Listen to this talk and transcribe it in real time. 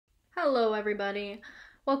Hello everybody,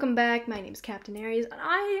 welcome back. My name's Captain Aryes, and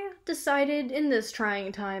I decided in this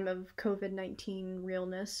trying time of COVID-19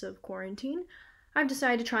 realness of quarantine, I've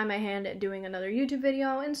decided to try my hand at doing another YouTube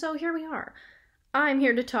video, and so here we are. I'm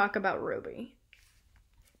here to talk about RWBY.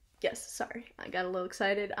 Yes, sorry, I got a little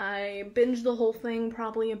excited. I binged the whole thing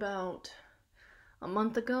probably about a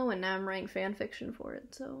month ago, and now I'm writing fanfiction for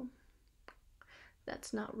it, so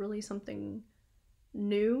that's not really something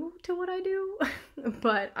new to what I do,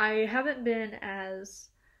 but I haven't been as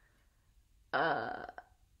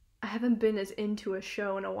into a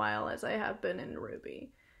show in a while as I have been in RWBY,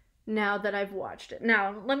 now that I've watched it.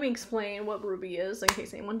 Now, let me explain what RWBY is, in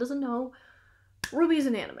case anyone doesn't know. RWBY is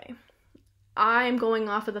an anime. I'm going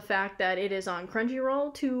off of the fact that it is on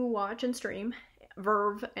Crunchyroll to watch and stream,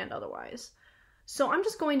 Verve and otherwise. So I'm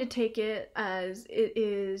just going to take it as it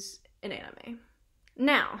is an anime.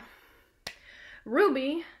 Now,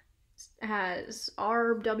 RWBY has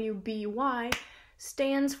RWBY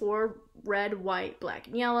stands for Red, White, Black,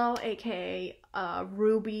 and Yellow, aka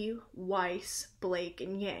Ruby, Weiss, Blake,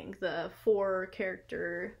 and Yang, the four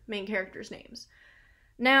main characters' names.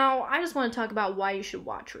 Now, I just want to talk about why you should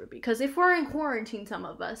watch RWBY, because if we're in quarantine, some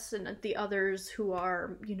of us, and the others who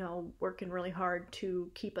are, working really hard to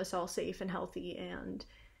keep us all safe and healthy, and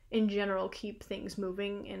in general keep things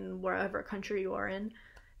moving in wherever country you are in,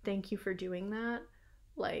 thank you for doing that.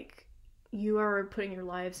 Like, you are putting your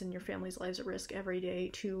lives and your family's lives at risk every day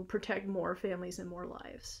to protect more families and more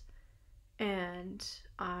lives. And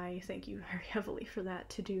I thank you very heavily for that.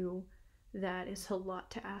 To do that is a lot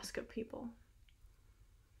to ask of people.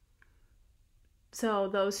 So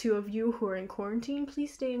those of you who are in quarantine,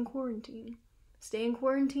 please stay in quarantine. Stay in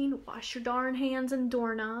quarantine, wash your darn hands and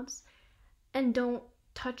doorknobs, and don't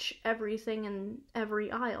touch everything in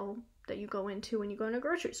every aisle that you go into when you go in a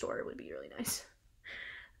grocery store. It would be really nice.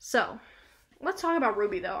 So, let's talk about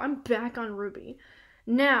RWBY though. I'm back on RWBY.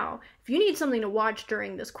 Now, if you need something to watch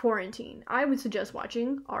during this quarantine, I would suggest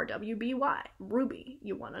watching RWBY, RWBY.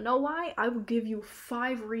 You want to know why? I will give you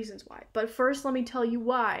 5 reasons why. But first, let me tell you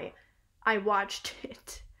why I watched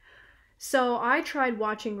it. So, I tried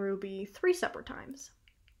watching RWBY 3 separate times.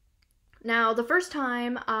 Now, the first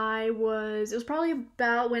time it was probably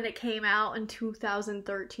about when it came out in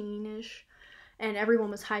 2013-ish, and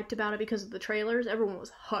everyone was hyped about it because of the trailers. Everyone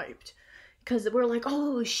was hyped, because we're like,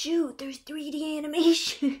 oh shoot, there's 3D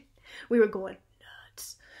animation. We were going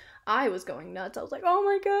nuts. I was going nuts. I was like, oh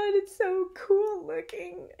my god, it's so cool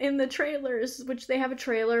looking. In the trailers, which they have a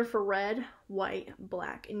trailer for Red, White,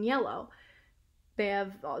 Black, and Yellow. They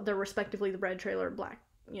have, they're respectively the red trailer, black,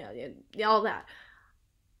 all that.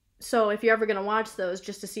 So if you're ever going to watch those,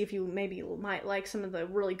 just to see if you maybe might like some of the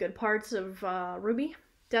really good parts of RWBY,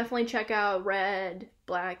 definitely check out Red,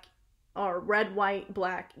 White,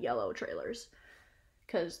 Black, Yellow trailers.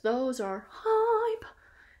 Because those are hype.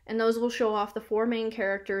 And those will show off the 4 main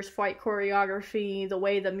characters, fight choreography, the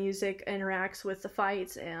way the music interacts with the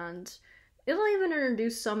fights, and it'll even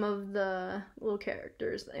introduce some of the little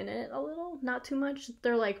characters in it a little. Not too much.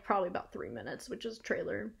 They're like probably about 3 minutes, which is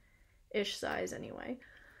trailer-ish size anyway.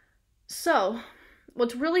 So,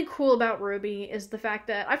 what's really cool about RWBY is the fact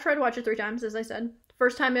that I've tried to watch it 3 times, as I said.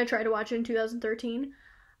 First time I tried to watch it in 2013,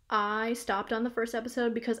 I stopped on the first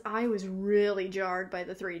episode because I was really jarred by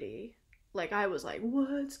the 3D. Like, I was like,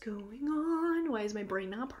 what's going on? Why is my brain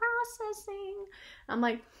not processing? I'm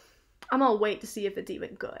like, I'm gonna wait to see if it's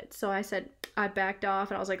even good. So I backed off,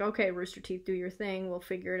 and I was like, okay, Rooster Teeth, do your thing. We'll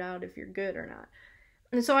figure it out if you're good or not.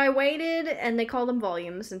 And so I waited, and they call them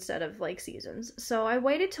volumes instead of, like, seasons. So I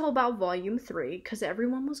waited till about volume 3, because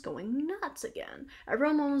everyone was going nuts again.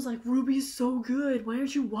 Everyone was like, RWBY's so good, why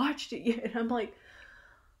haven't you watched it yet? And I'm like,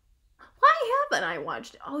 why haven't I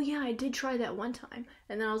watched it? Oh yeah, I did try that one time.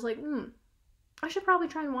 And then I was like, I should probably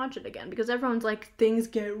try and watch it again, because everyone's like, things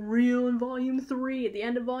get real in volume 3. At the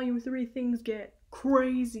end of volume 3, things get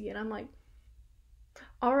crazy. And I'm like,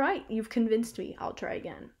 alright, you've convinced me. I'll try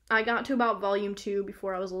again. I got to about volume 2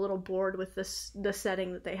 before I was a little bored with the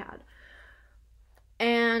setting that they had.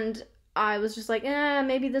 And I was just like,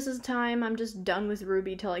 maybe this is time. I'm just done with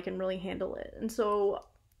RWBY till I can really handle it. And so,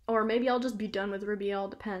 or maybe I'll just be done with RWBY. It all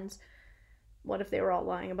depends. What if they were all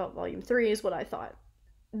lying about volume 3 is what I thought.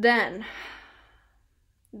 Then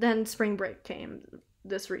spring break came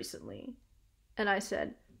this recently. And I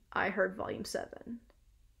said, I heard volume 7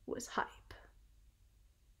 was hype.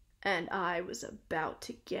 And I was about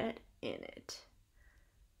to get in it.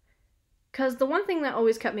 Because the one thing that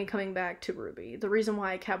always kept me coming back to RWBY, the reason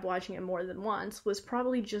why I kept watching it more than once, was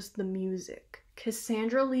probably just the music.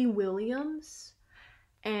 Cassandra Lee Williams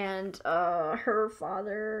and her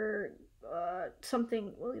father,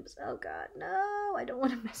 something Williams. Oh god, no, I don't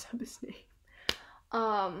want to mess up his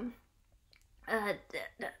name.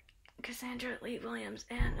 Cassandra Lee Williams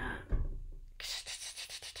and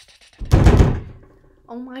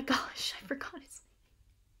oh my gosh, I forgot his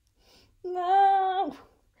name. No,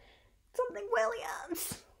 something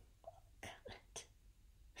Williams. Oh, god.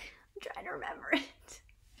 I'm trying to remember it.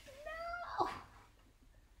 No,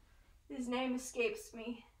 his name escapes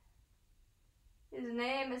me. His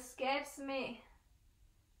name escapes me.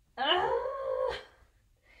 His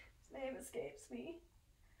name escapes me.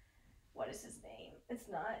 What is his name? It's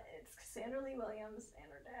Cassandra Lee Williams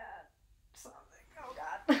and her dad. Something. Oh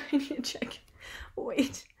god. I need to check.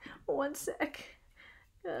 Wait. One sec.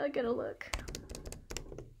 I gotta look.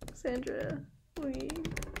 Cassandra Lee.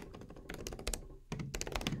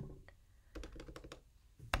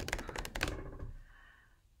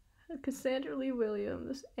 Cassandra Lee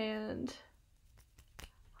Williams and...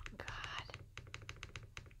 Oh god.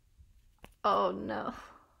 Oh no.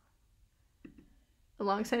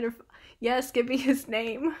 Alongside her... Yes, give me his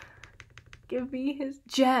name. Give me his...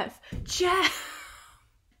 Jeff!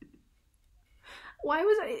 Why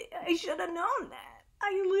was I should have known that.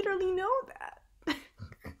 I literally know that.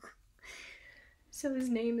 So his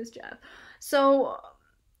name is Jeff. So...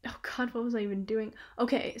 Oh god, what was I even doing?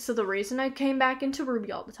 Okay, so the reason I came back into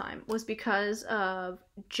RWBY all the time was because of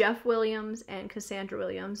Jeff Williams and Cassandra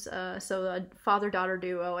Williams, so a father-daughter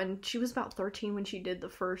duo, and she was about 13 when she did the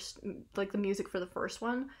first, like, the music for the first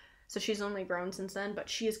one, so she's only grown since then, but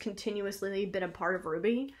she has continuously been a part of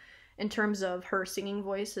RWBY, in terms of her singing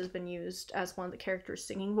voice has been used as one of the characters'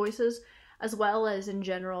 singing voices, as well as, in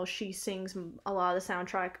general, she sings a lot of the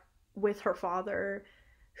soundtrack with her father,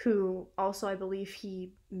 who also, I believe,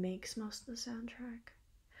 he makes most of the soundtrack.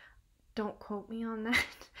 Don't quote me on that.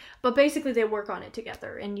 But basically, they work on it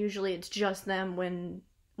together, and usually it's just them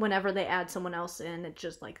whenever they add someone else in, it's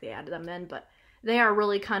just like they added them in, but they are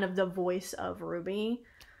really kind of the voice of RWBY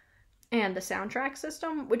and the soundtrack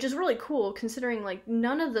system, which is really cool, considering, like,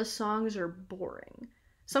 none of the songs are boring.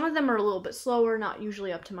 Some of them are a little bit slower, not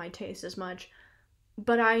usually up to my taste as much,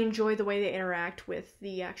 but I enjoy the way they interact with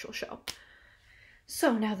the actual show.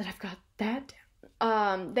 So now that I've got that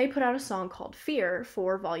down, they put out a song called Fear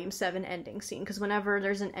for Volume 7 ending scene, because whenever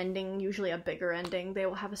there's an ending, usually a bigger ending, they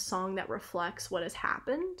will have a song that reflects what has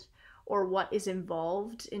happened, or what is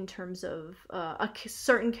involved in terms of a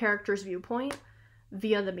certain character's viewpoint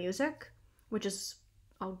via the music, which is,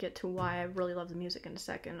 I'll get to why I really love the music in a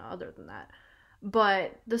second other than that.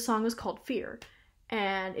 But the song is called Fear,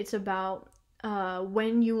 and it's about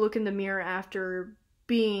when you look in the mirror after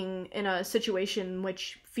being in a situation in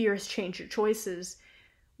which fear has changed your choices,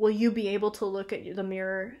 will you be able to look at the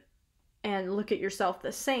mirror and look at yourself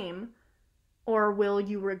the same, or will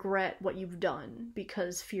you regret what you've done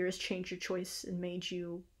because fear has changed your choice and made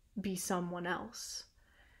you be someone else?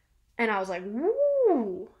 And I was like,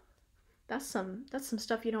 woo! That's some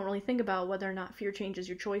stuff you don't really think about, whether or not fear changes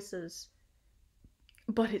your choices.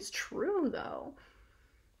 But it's true, though.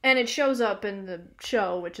 And it shows up in the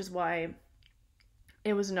show, which is why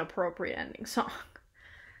it was an appropriate ending song.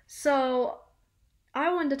 So,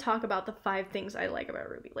 I wanted to talk about the 5 things I like about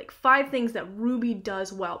RWBY. Like, 5 things that RWBY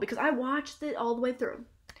does well. Because I watched it all the way through.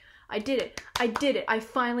 I did it. I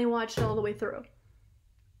finally watched it all the way through.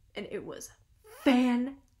 And it was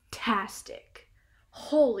fantastic.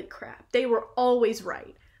 Holy crap. They were always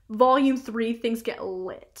right. Volume 3, things get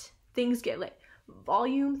lit. Things get lit.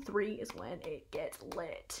 Volume 3 is when it gets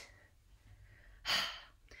lit.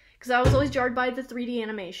 Because I was always jarred by the 3D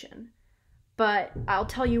animation. But I'll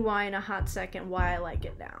tell you why in a hot second, why I like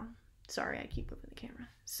it now. Sorry, I keep moving the camera.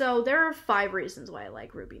 So there are 5 reasons why I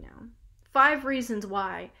like RWBY now. 5 reasons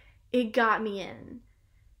why it got me in.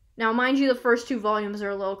 Now, mind you, the first 2 volumes are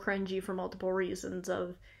a little cringy for multiple reasons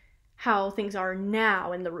of how things are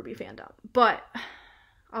now in the RWBY fandom. But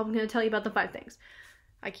I'm going to tell you about the 5 things.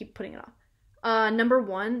 I keep putting it off. Number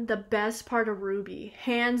 1, the best part of RWBY,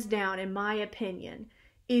 hands down, in my opinion,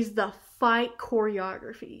 is the fight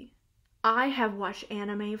choreography. I have watched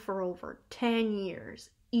anime for over 10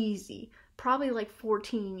 years. Easy. Probably like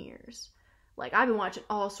 14 years. Like, I've been watching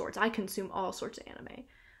all sorts. I consume all sorts of anime.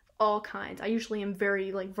 All kinds. I usually am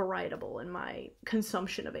very, like, varietable in my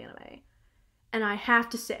consumption of anime. And I have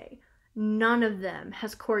to say, none of them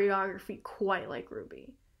has choreography quite like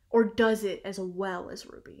RWBY. Or does it as well as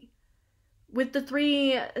RWBY. With the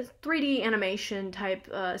 3D animation type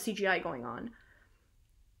CGI going on,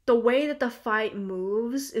 the way that the fight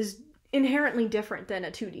moves is inherently different than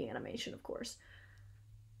a 2D animation, of course.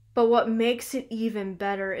 But what makes it even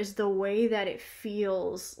better is the way that it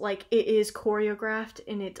feels like it is choreographed,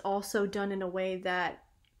 and it's also done in a way that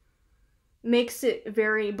makes it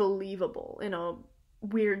very believable in a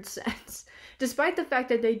weird sense. Despite the fact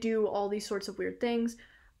that they do all these sorts of weird things,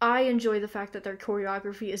 I enjoy the fact that their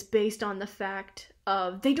choreography is based on the fact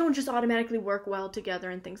of they don't just automatically work well together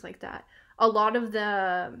and things like that. A lot of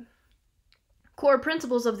the core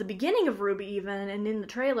principles of the beginning of RWBY even, and in the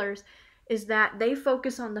trailers, is that they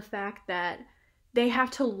focus on the fact that they have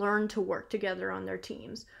to learn to work together on their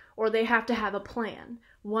teams, or they have to have a plan,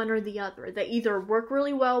 one or the other. They either work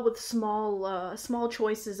really well with small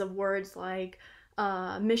choices of words like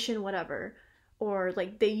mission whatever, or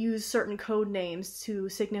like they use certain code names to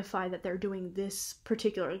signify that they're doing this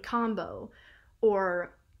particular combo,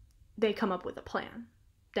 or they come up with a plan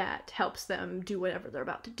that helps them do whatever they're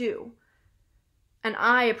about to do. And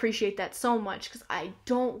I appreciate that so much, because I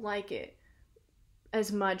don't like it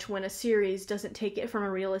as much when a series doesn't take it from a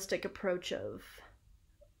realistic approach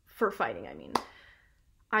for fighting, I mean.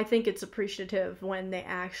 I think it's appreciative when they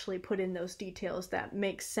actually put in those details that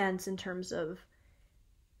make sense in terms of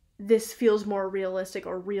this feels more realistic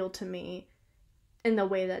or real to me in the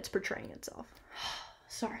way that's portraying itself.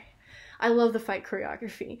 Sorry. I love the fight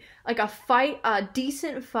choreography. Like a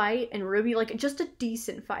decent fight in RWBY, like just a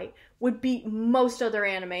decent fight, would beat most other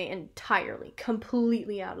anime entirely,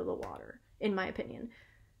 completely out of the water, in my opinion.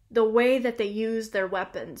 The way that they use their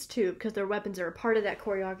weapons, too, because their weapons are a part of that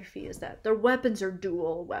choreography, is that their weapons are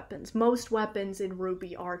dual weapons. Most weapons in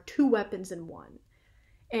RWBY are 2 weapons in 1.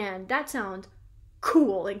 And that sounds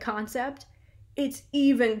cool in concept. It's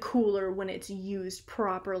even cooler when it's used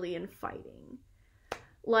properly in fighting.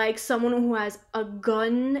 Like someone who has a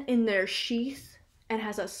gun in their sheath and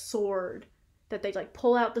has a sword that they like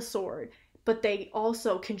pull out the sword, but they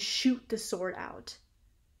also can shoot the sword out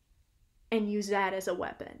and use that as a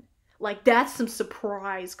weapon. Like that's some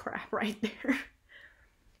surprise crap right there.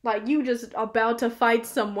 Like you just about to fight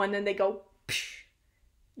someone and they go psh,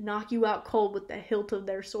 knock you out cold with the hilt of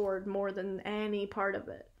their sword more than any part of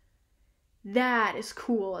it. That is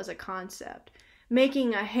cool as a concept.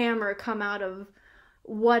 Making a hammer come out of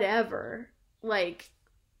whatever, like,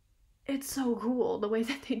 it's so cool the way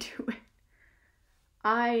that they do it.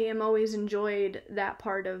 I am always enjoyed that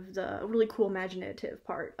part of the really cool imaginative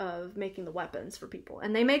part of making the weapons for people.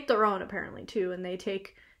 And they make their own apparently too, and they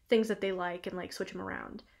take things that they like and like switch them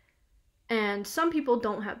around. And some people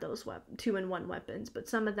don't have those 2-in-1 weapons, but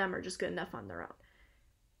some of them are just good enough on their own.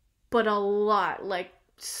 But a lot, like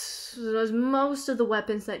most of the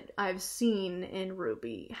weapons that I've seen in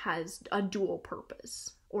RWBY has a dual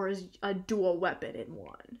purpose, or is a dual weapon in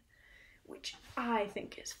one, which I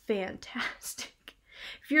think is fantastic.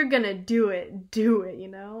 If you're gonna do it, you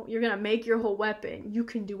know? You're gonna make your whole weapon, you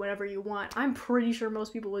can do whatever you want. I'm pretty sure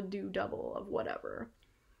most people would do double of whatever.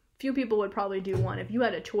 Few people would probably do 1. If you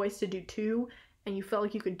had a choice to do 2, and you felt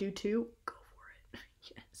like you could do 2, go for it.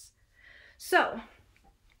 Yes. So,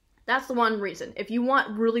 that's the one reason. If you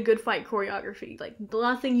want really good fight choreography, like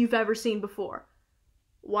nothing you've ever seen before,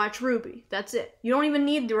 watch RWBY. That's it. You don't even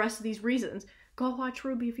need the rest of these reasons. Go watch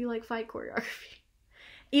RWBY if you like fight choreography.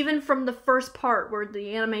 Even from the first part where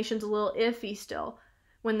the animation's a little iffy still,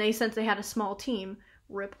 since they had a small team.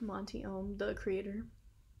 Rip Monty Ohm, the creator.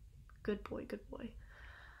 Good boy, good boy.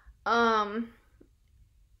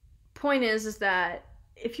 Point is that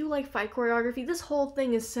if you like fight choreography, this whole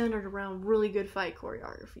thing is centered around really good fight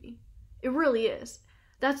choreography. It really is.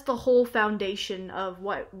 That's the whole foundation of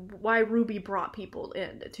why RWBY brought people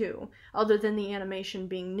in, too, other than the animation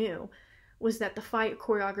being new, was that the fight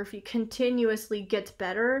choreography continuously gets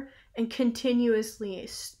better and continuously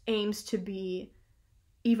aims to be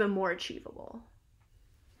even more achievable.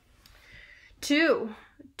 Two,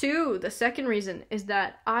 the second reason is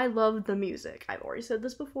that I love the music. I've already said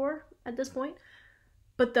this before at this point,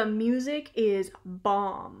 but the music is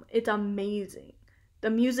bomb. It's amazing. The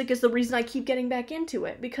music is the reason I keep getting back into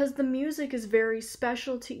it, because the music is very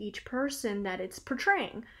special to each person that it's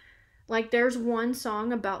portraying. Like, there's one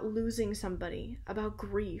song about losing somebody, about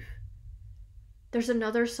grief. There's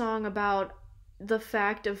another song about the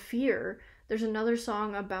fact of fear. There's another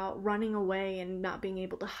song about running away and not being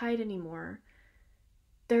able to hide anymore.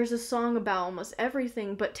 There's a song about almost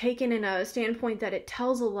everything, but taken in a standpoint that it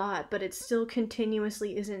tells a lot, but it still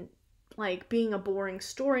continuously isn't like being a boring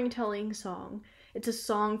storytelling song. It's a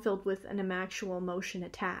song filled with an actual emotion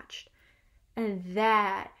attached. And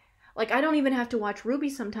that, like, I don't even have to watch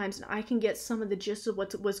RWBY sometimes, and I can get some of the gist of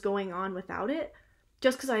what was going on without it,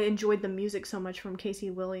 just because I enjoyed the music so much from Casey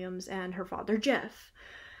Williams and her father, Jeff.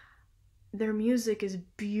 Their music is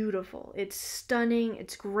beautiful. It's stunning.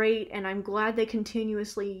 It's great. And I'm glad they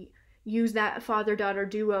continuously use that father-daughter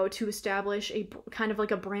duo to establish a kind of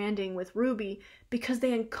like a branding with RWBY, because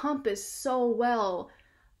they encompass so well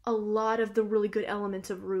a lot of the really good elements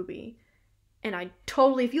of RWBY. And I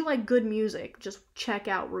totally, if you like good music, just check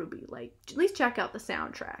out RWBY. Like, at least check out the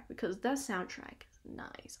soundtrack, because that soundtrack is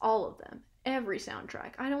nice. All of them. Every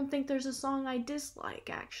soundtrack. I don't think there's a song I dislike,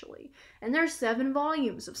 actually. And there's 7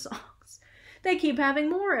 volumes of songs. They keep having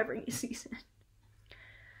more every season.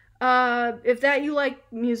 If that you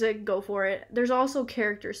like music, go for it. There's also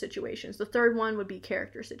character situations. The third one would be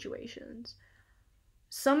character situations.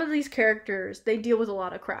 Some of these characters, they deal with a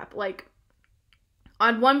lot of crap. Like,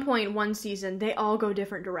 on one point, one season, they all go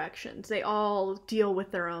different directions. They all deal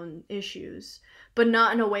with their own issues, but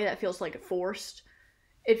not in a way that feels like forced.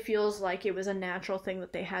 It feels like it was a natural thing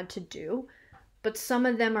that they had to do. But some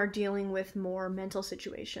of them are dealing with more mental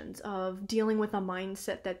situations, of dealing with a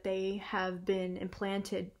mindset that they have been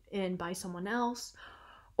implanted in by someone else.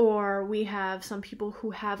 Or we have some people who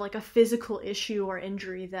have like a physical issue or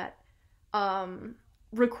injury that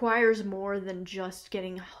requires more than just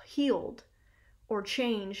getting healed or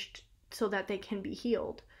changed so that they can be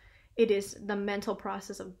healed. It is the mental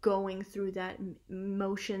process of going through that,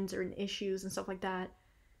 emotions or issues and stuff like that.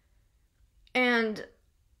 And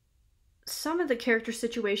some of the character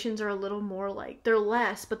situations are a little more like, they're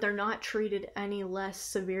less, but they're not treated any less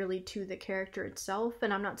severely to the character itself.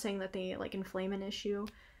 And I'm not saying that they like inflame an issue.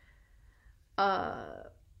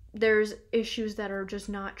 There's issues that are just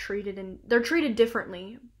not treated, and they're treated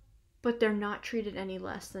differently, but they're not treated any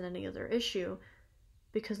less than any other issue,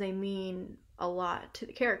 because they mean a lot to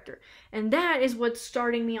the character. And that is what's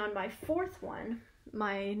starting me on my 4th one.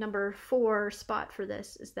 My number 4 spot for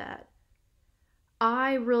this is that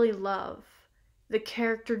I really love the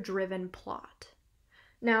character-driven plot.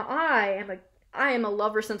 Now, I am a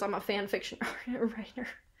lover since I'm a fan fiction writer.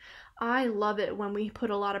 I love it when we put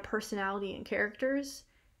a lot of personality in characters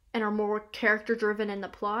and are more character-driven in the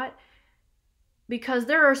plot, because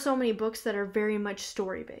there are so many books that are very much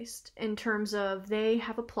story-based in terms of they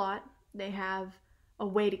have a plot, they have a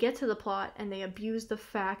way to get to the plot, and they abuse the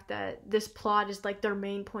fact that this plot is like their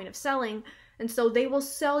main point of selling. And so they will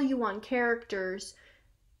sell you on characters,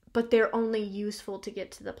 but they're only useful to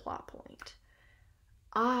get to the plot point.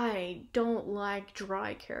 I don't like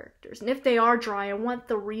dry characters. And if they are dry, I want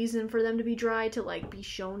the reason for them to be dry to like be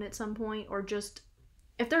shown at some point, or just,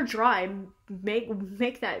 if they're dry,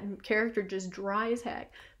 make that character just dry as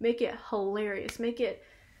heck. Make it hilarious. Make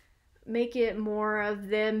it more of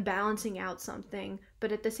them balancing out something,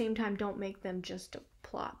 but at the same time don't make them just a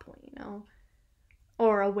plot point, you know?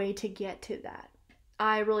 Or a way to get to that.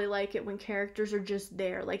 I really like it when characters are just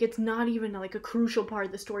there. Like, it's not even like a crucial part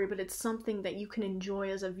of the story, but it's something that you can enjoy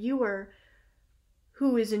as a viewer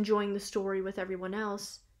who is enjoying the story with everyone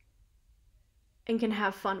else and can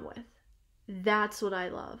have fun with. That's what I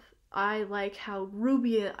love. I like how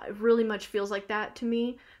RWBY really much feels like that to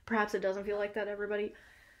me. Perhaps it doesn't feel like that to everybody.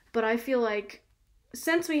 But I feel like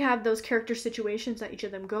since we have those character situations that each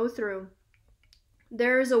of them go through,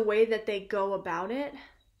 there is a way that they go about it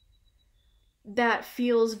that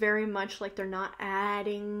feels very much like they're not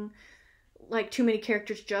adding like too many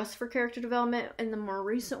characters just for character development. In the more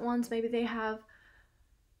recent ones, maybe they have.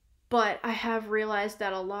 But I have realized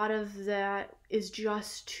that a lot of that is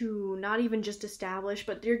just to not even just establish,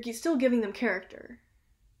 but they're still giving them character.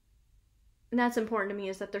 And that's important to me,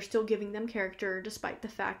 is that they're still giving them character despite the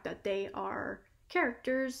fact that they are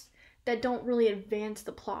characters that don't really advance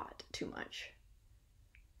the plot too much.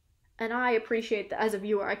 And I appreciate that as a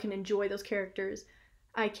viewer. I can enjoy those characters.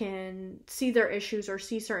 I can see their issues or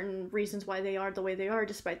see certain reasons why they are the way they are,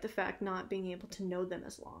 despite the fact not being able to know them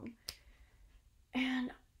as long. And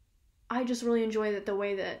I just really enjoy that the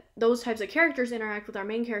way that those types of characters interact with our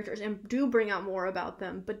main characters and do bring out more about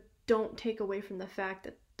them, but don't take away from the fact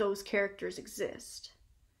that those characters exist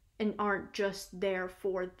and aren't just there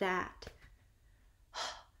for that.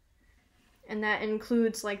 And that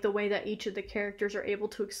includes like the way that each of the characters are able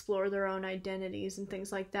to explore their own identities and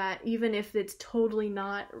things like that, even if it's totally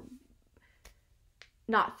not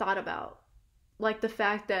thought about. Like the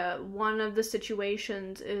fact that one of the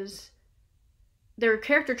situations is there are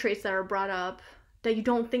character traits that are brought up that you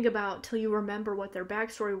don't think about till you remember what their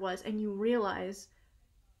backstory was, and you realize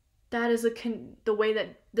that is the way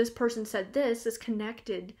that this person said this is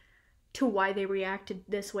connected to why they reacted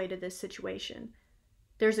this way to this situation.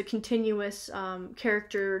 There's a continuous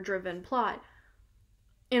character-driven plot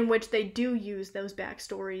in which they do use those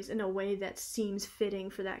backstories in a way that seems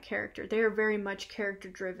fitting for that character. They are very much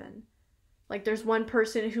character-driven. Like, there's one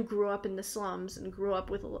person who grew up in the slums and grew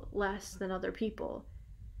up with less than other people.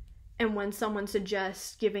 And when someone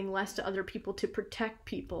suggests giving less to other people to protect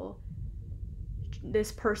people,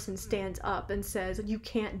 this person stands up and says, you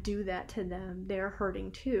can't do that to them. They're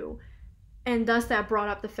hurting too. And thus that brought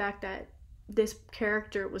up the fact that this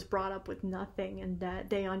character was brought up with nothing, and that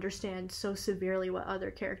they understand so severely what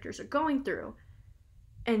other characters are going through.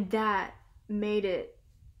 And that made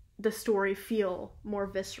the story feel more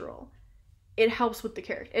visceral. It helps with the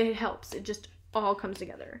character. It helps. It just all comes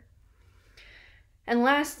together. And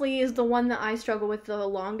lastly is the one that I struggle with the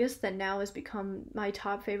longest, that now has become my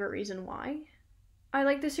top favorite reason why I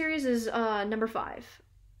like the series, is number 5.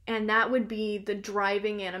 And that would be the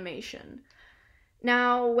driving animation.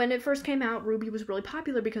 Now, when it first came out, RWBY was really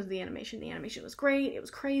popular because of the animation. The animation was great. It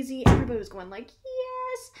was crazy. Everybody was going like,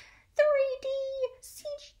 yes, 3D,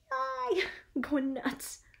 CGI, going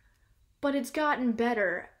nuts. But it's gotten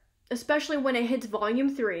better, especially when it hits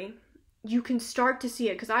volume 3. You can start to see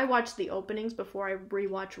it, because I watched the openings before I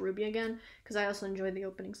rewatch RWBY again, because I also enjoy the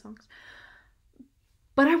opening songs.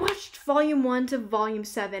 But I watched volume 1 to volume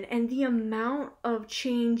 7, and the amount of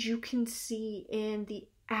change you can see in the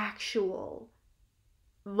actual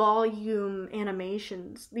volume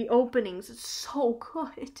animations, the openings, it's so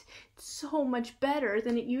good. It's so much better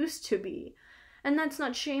than it used to be. And that's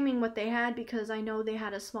not shaming what they had, because I know they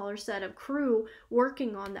had a smaller set of crew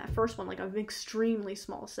working on that first one, like an extremely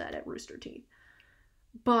small set at Rooster Teeth.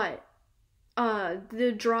 But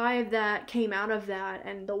the drive that came out of that,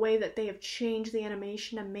 and the way that they have changed the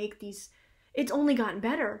animation to make these, it's only gotten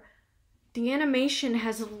better. The animation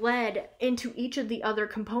has led into each of the other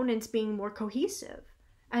components being more cohesive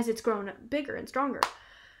as it's grown bigger and stronger.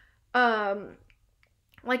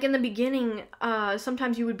 Like in the beginning,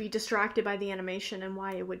 sometimes you would be distracted by the animation and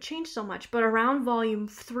why it would change so much. But around volume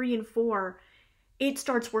 3 and 4, it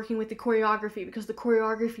starts working with the choreography, because the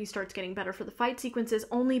choreography starts getting better for the fight sequences,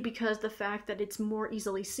 only because the fact that it's more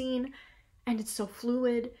easily seen, and it's so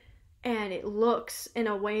fluid, and it looks in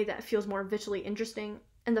a way that feels more visually interesting.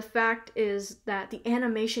 And the fact is that the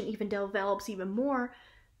animation even develops even more,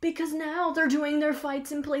 because now they're doing their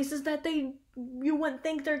fights in places that you wouldn't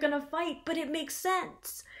think they're gonna fight, but it makes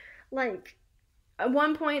sense. Like, at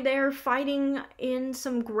one point they're fighting in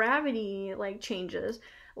some gravity, like, changes.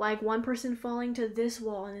 Like, one person falling to this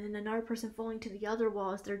wall, and then another person falling to the other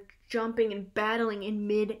wall as they're jumping and battling in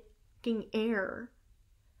mid-air.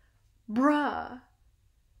 Bruh.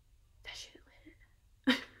 That shit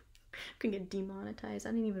lit. Could get demonetized.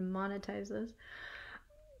 I didn't even monetize this.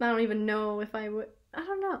 I don't even know if I would. I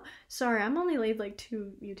don't know. Sorry, I'm only laid like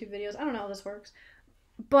 2 YouTube videos. I don't know how this works.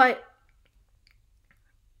 But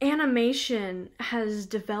animation has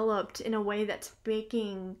developed in a way that's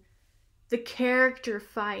making the character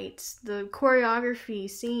fights, the choreography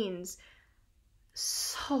scenes,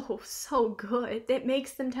 so good. It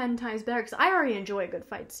makes them 10 times better, because I already enjoy a good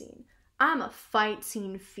fight scene. I'm a fight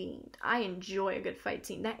scene fiend. I enjoy a good fight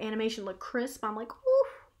scene. That animation looked crisp. I'm like, ooh,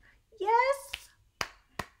 yes!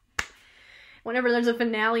 Whenever there's a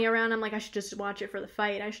finale around, I'm like, I should just watch it for the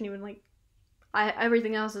fight. I shouldn't even, like,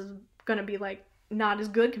 everything else is gonna be, like, not as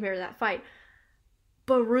good compared to that fight.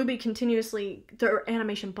 But RWBY continuously, their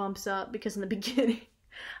animation bumps up, because in the beginning,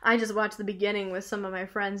 I just watched the beginning with some of my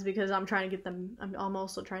friends, because I'm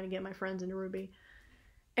also trying to get my friends into RWBY.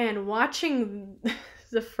 And watching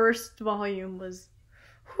the first volume was,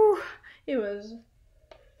 it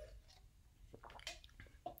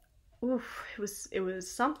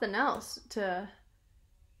was something else to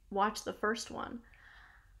watch the first one.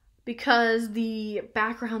 Because the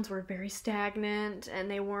backgrounds were very stagnant, and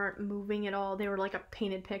they weren't moving at all. They were like a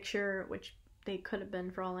painted picture, which they could have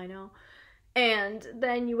been for all I know. And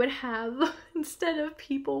then you would have, instead of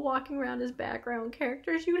people walking around as background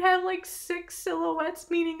characters, you would have like 6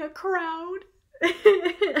 silhouettes, meaning a crowd.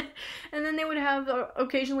 And then they would have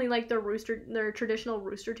occasionally like their traditional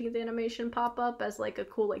Rooster Teeth animation pop up as like a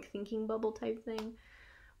cool like thinking bubble type thing,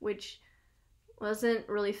 which wasn't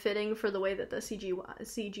really fitting for the way that the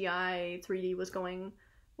CGI 3D was going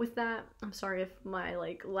with that. I'm sorry if my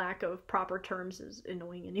like lack of proper terms is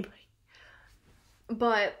annoying anybody.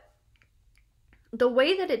 But the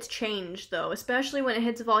way that it's changed, though, especially when it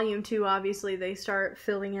hits volume 2, obviously they start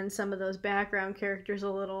filling in some of those background characters a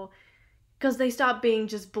little, because they stop being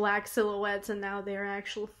just black silhouettes, and now they're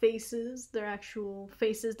actual faces.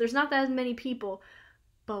 There's not that many people,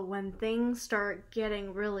 but when things start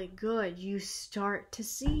getting really good, you start to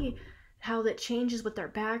see how that changes with their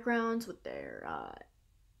backgrounds, with their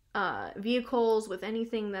vehicles, with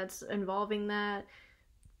anything that's involving that.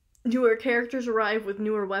 Newer characters arrive with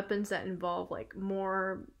newer weapons that involve like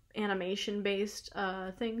more animation based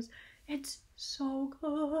things. It's so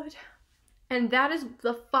good. And that is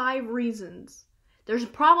the 5 reasons. There's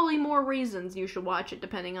probably more reasons you should watch it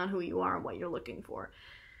depending on who you are and what you're looking for.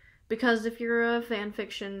 Because if you're a fan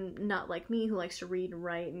fiction nut like me who likes to read and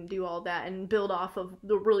write and do all that and build off of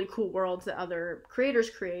the really cool worlds that other creators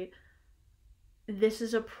create, this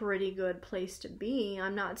is a pretty good place to be.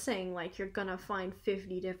 I'm not saying like you're gonna find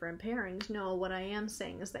 50 different pairings. No, what I am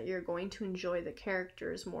saying is that you're going to enjoy the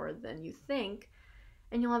characters more than you think,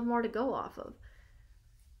 and you'll have more to go off of.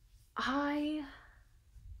 I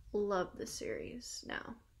love this series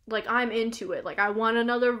now. Like, I'm into it. Like, I want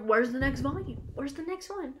another, where's the next volume? Where's the next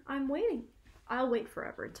one? I'm waiting. I'll wait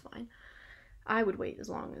forever, it's fine. I would wait as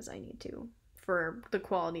long as I need to for the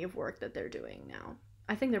quality of work that they're doing now.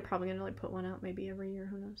 I think they're probably gonna like put one out maybe every year,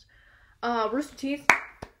 who knows. Rooster Teeth,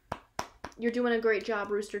 you're doing a great job,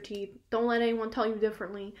 Rooster Teeth. Don't let anyone tell you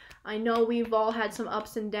differently. I know we've all had some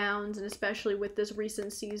ups and downs, and especially with this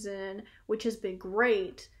recent season, which has been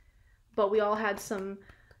great, but we all had some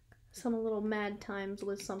little mad times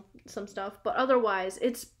with some stuff, but otherwise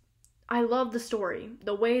I love the story.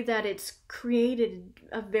 The way that it's created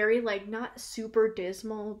a very, like, not super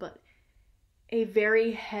dismal, but a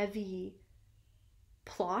very heavy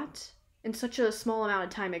plot. In such a small amount of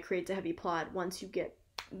time, it creates a heavy plot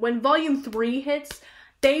when Volume 3 hits,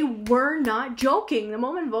 they were not joking. The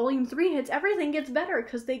moment Volume 3 hits, everything gets better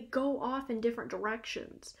because they go off in different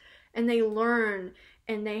directions. And they learn,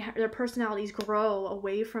 and their personalities grow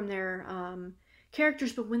away from their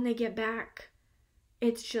characters, but when they get back,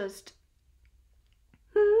 it's just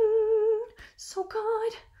so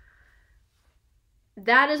good.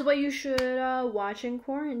 That is what you should watch in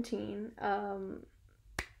quarantine.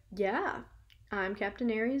 Yeah, I'm Captain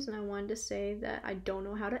Aryes, and I wanted to say that I don't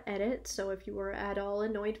know how to edit, so if you were at all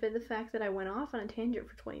annoyed by the fact that I went off on a tangent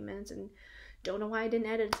for 20 minutes and don't know why I didn't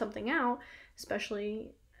edit something out,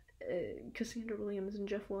 especially Cassandra Williams and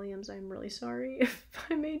Jeff Williams, I'm really sorry if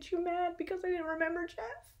I made you mad because I didn't remember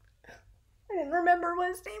Jeff. I didn't remember what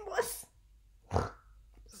his name was.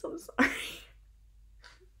 So sorry.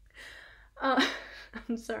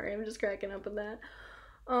 I'm sorry, I'm just cracking up at that.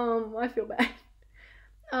 I feel bad.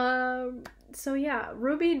 So yeah,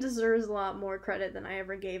 RWBY deserves a lot more credit than I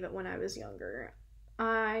ever gave it when I was younger.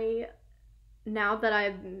 Now that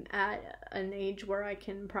I'm at an age where I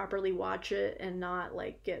can properly watch it and not,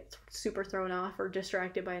 like, get super thrown off or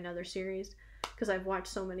distracted by another series, because I've watched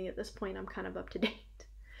so many at this point, I'm kind of up to date.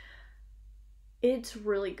 It's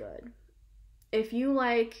really good. If you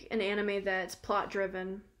like an anime that's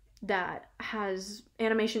plot-driven, that has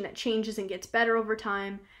animation that changes and gets better over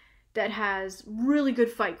time, that has really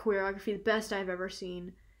good fight choreography, the best I've ever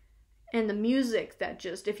seen, and the music that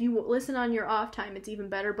just, if you listen on your off time, it's even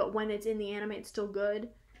better, but when it's in the anime, it's still good.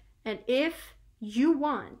 And if you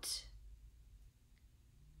want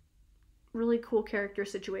really cool character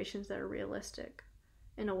situations that are realistic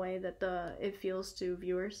in a way that it feels to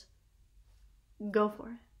viewers, go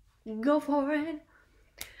for it. Go for it.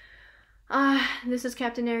 This is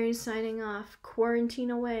Captain Aryes signing off.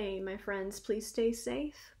 Quarantine away, my friends. Please stay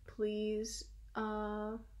safe. Please,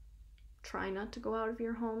 try not to go out of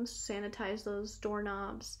your homes. Sanitize those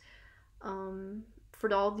doorknobs.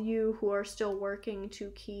 For all of you who are still working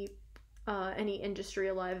to keep any industry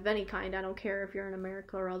alive of any kind, I don't care if you're in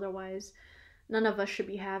America or otherwise, none of us should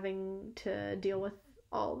be having to deal with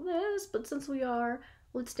all this, but since we are,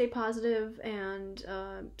 let's stay positive and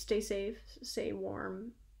stay safe, stay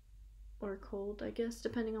warm, or cold, I guess,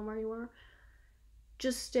 depending on where you are.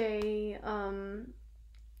 Just stay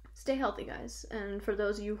healthy, guys. And for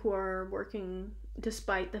those of you who are working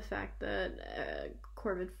despite the fact that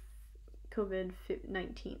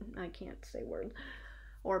COVID-19, I can't say word,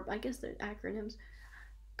 or I guess they're acronyms,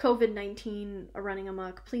 COVID-19 are running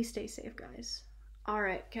amok, please stay safe, guys.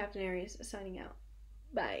 Alright, Captain Aryes signing out.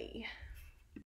 Bye.